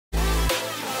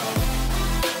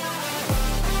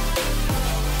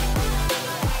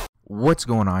What's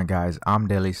going on, guys? I'm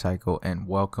DeadlyPsyko and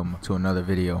welcome to another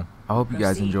video. I hope you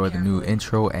guys enjoy the new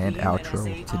intro and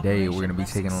outro. Today we're going to be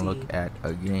taking a look at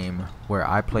a game where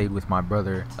I played with my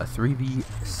brother a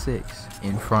 3v6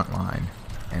 in Frontline,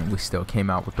 and we still came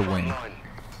out with the win.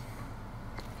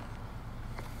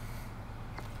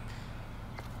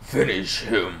 Finish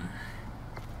him.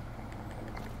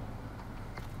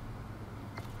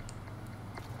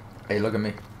 Hey, look at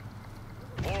me.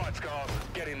 Alright, Scars,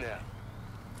 get in there.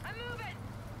 I'm moving.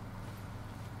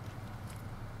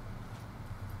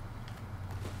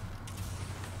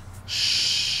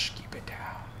 Shh, keep it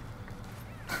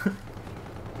down.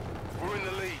 We're in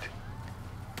the lead.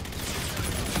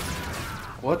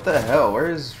 What the hell? Where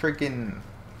is freaking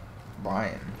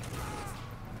Brian?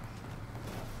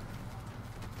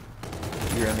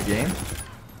 You're in the game?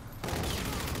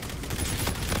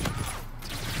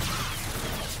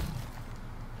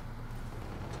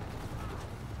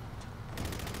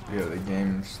 Yeah, the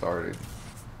game started.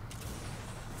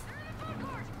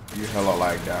 You hella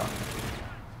lagged out.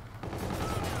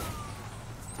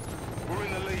 We're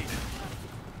in the lead.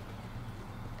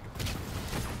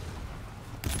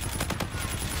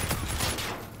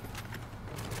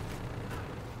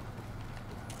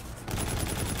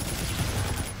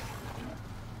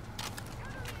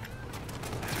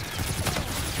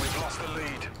 We've lost the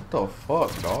lead. What the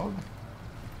fuck, dog?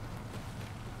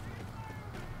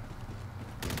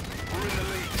 We're in the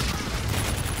lead.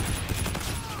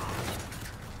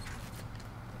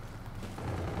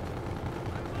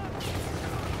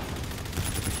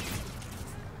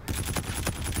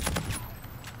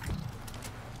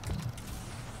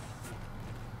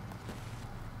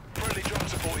 Friendly drone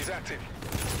support is active.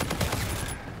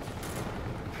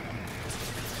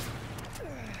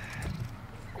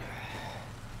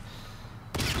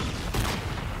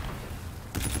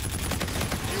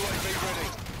 UAV ready.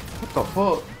 What the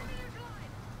fuck?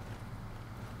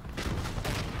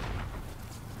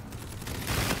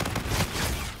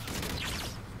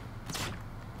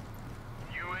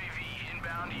 UAV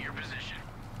inbound to your position.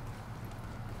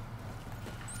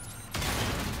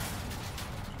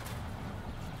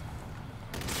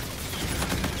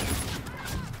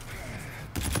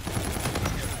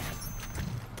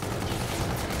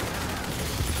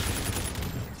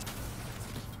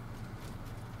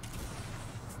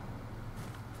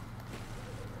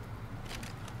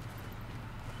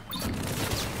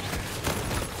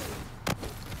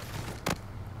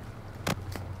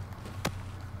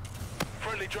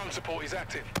 Friendly drone support is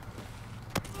active.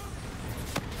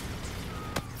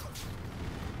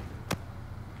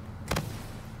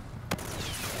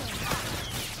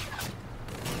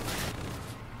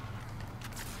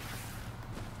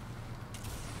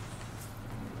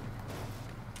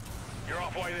 You're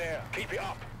halfway there. Keep it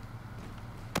up.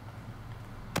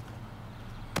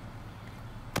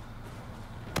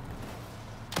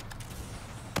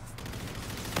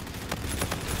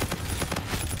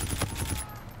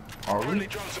 Are Friendly we?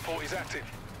 drone support is active.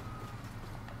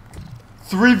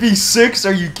 3v6?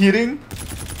 Are you kidding?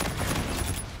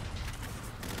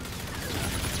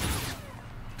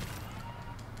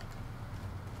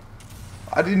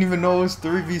 I didn't even know it was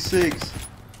 3v6.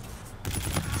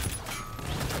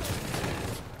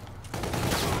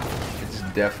 It's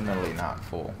definitely not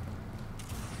full.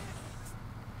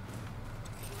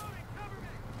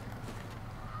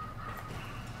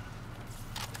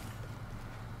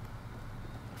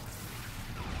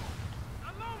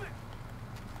 I'm moving.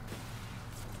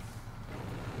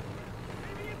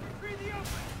 Maybe you can free the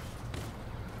open.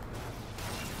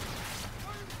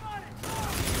 Target spotted.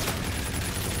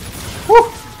 Woo!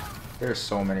 There's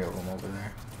so many of them over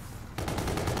there.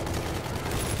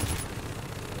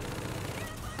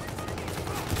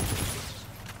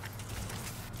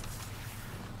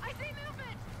 I see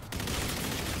movement.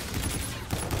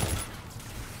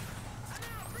 I'm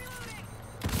out. Reloading.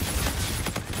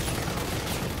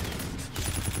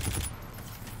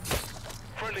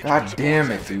 Friendly drone God support damn is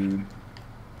it, active. dude.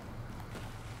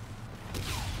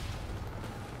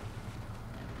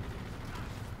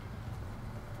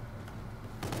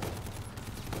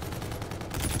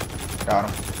 Got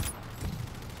him.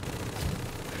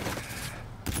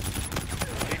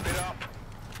 Keep it up.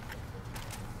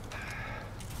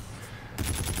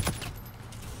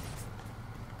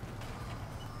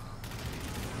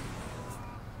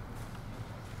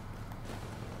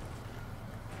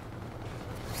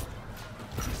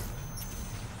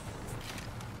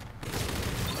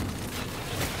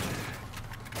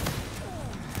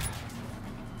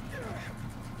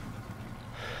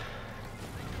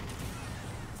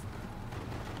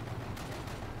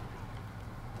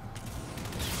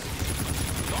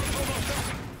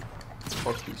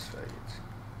 Fuck these faggots.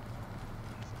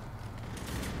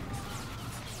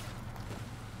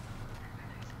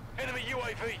 Enemy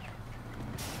UAV.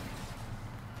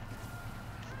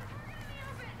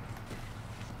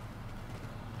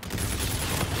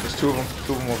 There's two of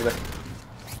them over there.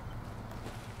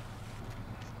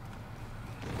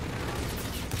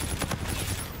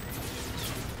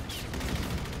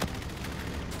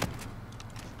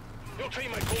 Your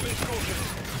teammate called in caution.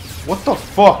 What the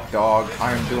fuck, dog?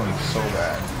 I am doing so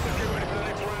bad. Get ready for the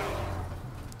next round.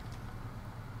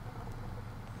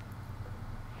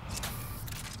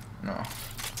 No.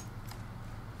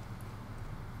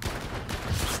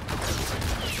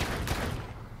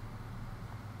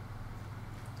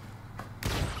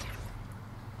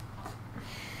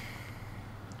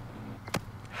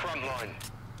 Frontline.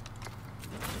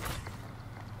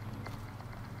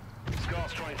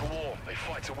 Scars train for war. They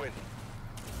fight to win.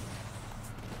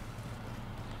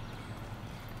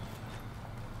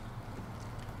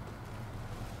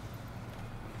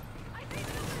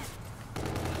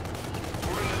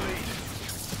 We're in the lead.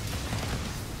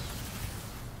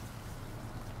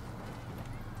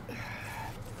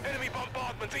 Enemy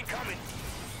bombardment incoming.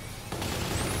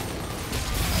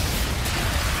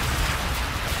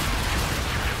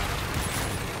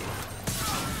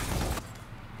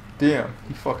 Damn,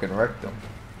 he fucking wrecked him.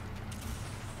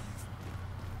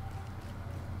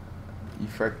 You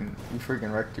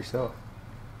freaking wrecked yourself.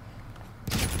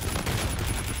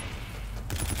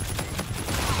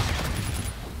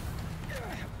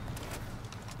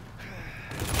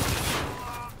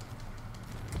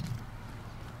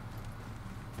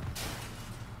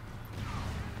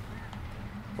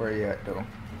 Where you at, though?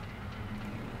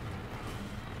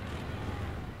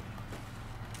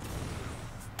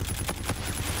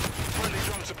 Friendly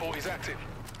drum support is active.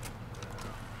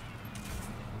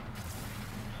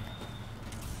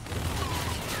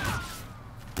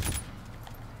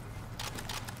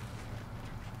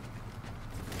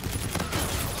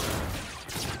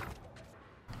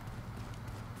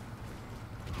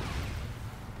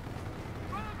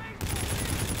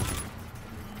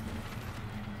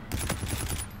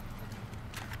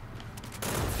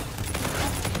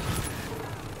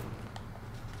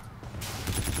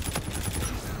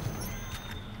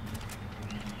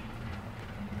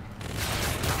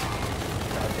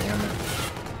 God damn it.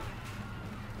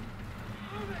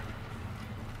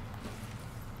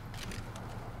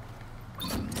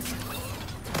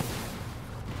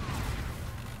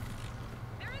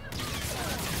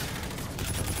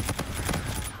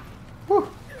 Whew.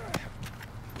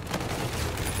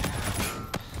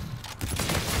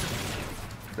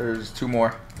 There's two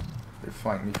more. They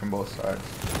flank me from both sides.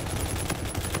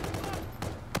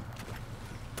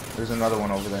 There's another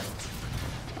one over there.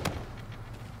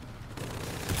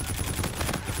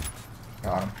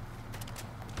 Got him.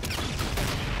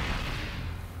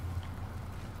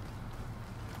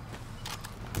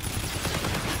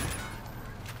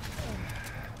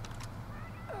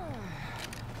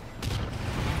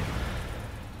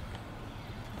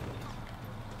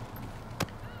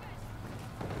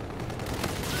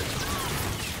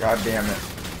 God damn it.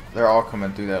 They're all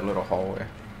coming through that little hallway.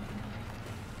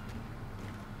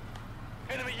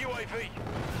 Enemy UAV.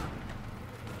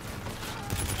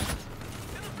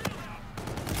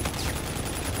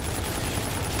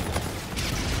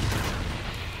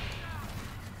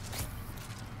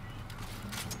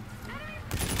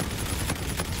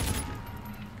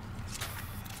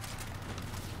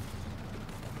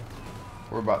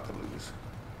 We're about to lose.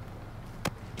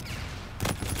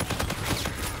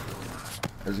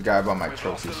 There's a guy by my We've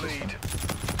lost trophy the system. lead.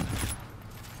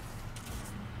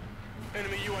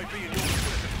 Enemy UAV in your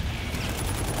position.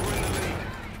 We're in the lead.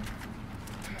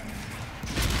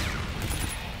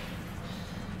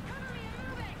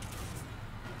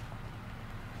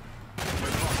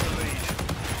 We've lost the lead.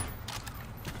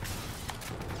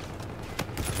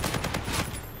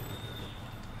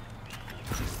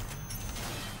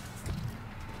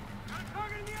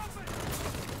 Target in the open!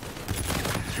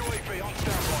 UAV on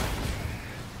standby.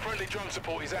 Friendly drone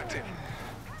support is active.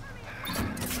 Okay,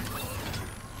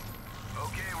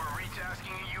 we're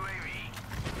retasking a UAV.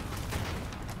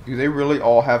 Do they really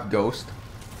all have Ghost?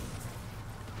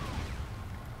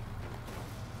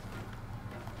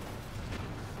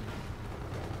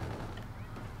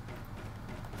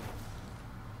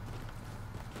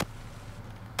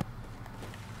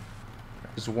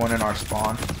 There's one in our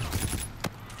spawn.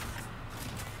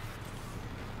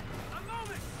 I'm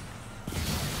moving!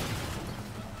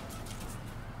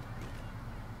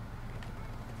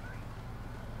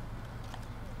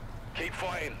 Keep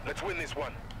fighting. Let's win this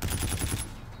one.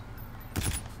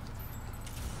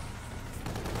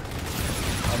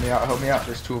 Help me out, help me out.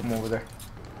 There's two of them over there.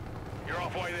 You're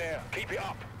halfway there. Keep it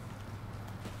up.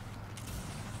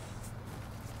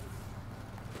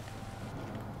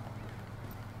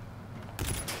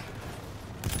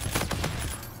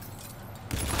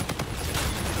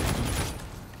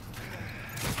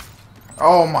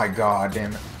 Oh my god,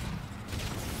 damn it.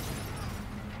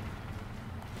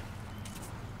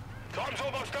 Time's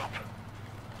almost up.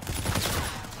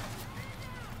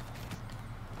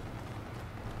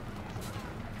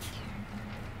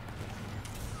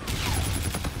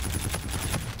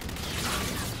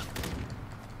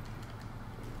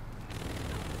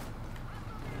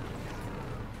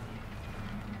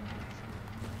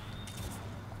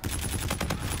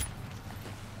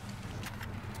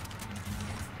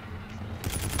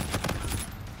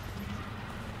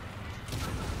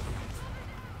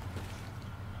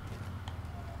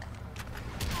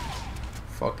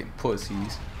 Fucking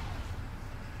pussies.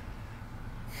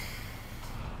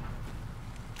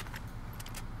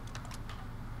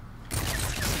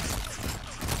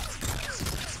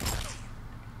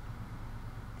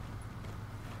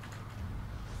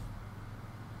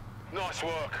 Nice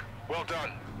work. Well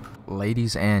done.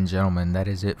 Ladies and gentlemen, that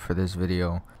is it for this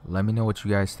video. Let me know what you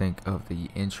guys think of the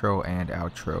intro and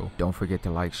outro. Don't forget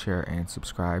to like, share, and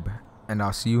subscribe. And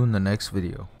I'll see you in the next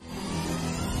video.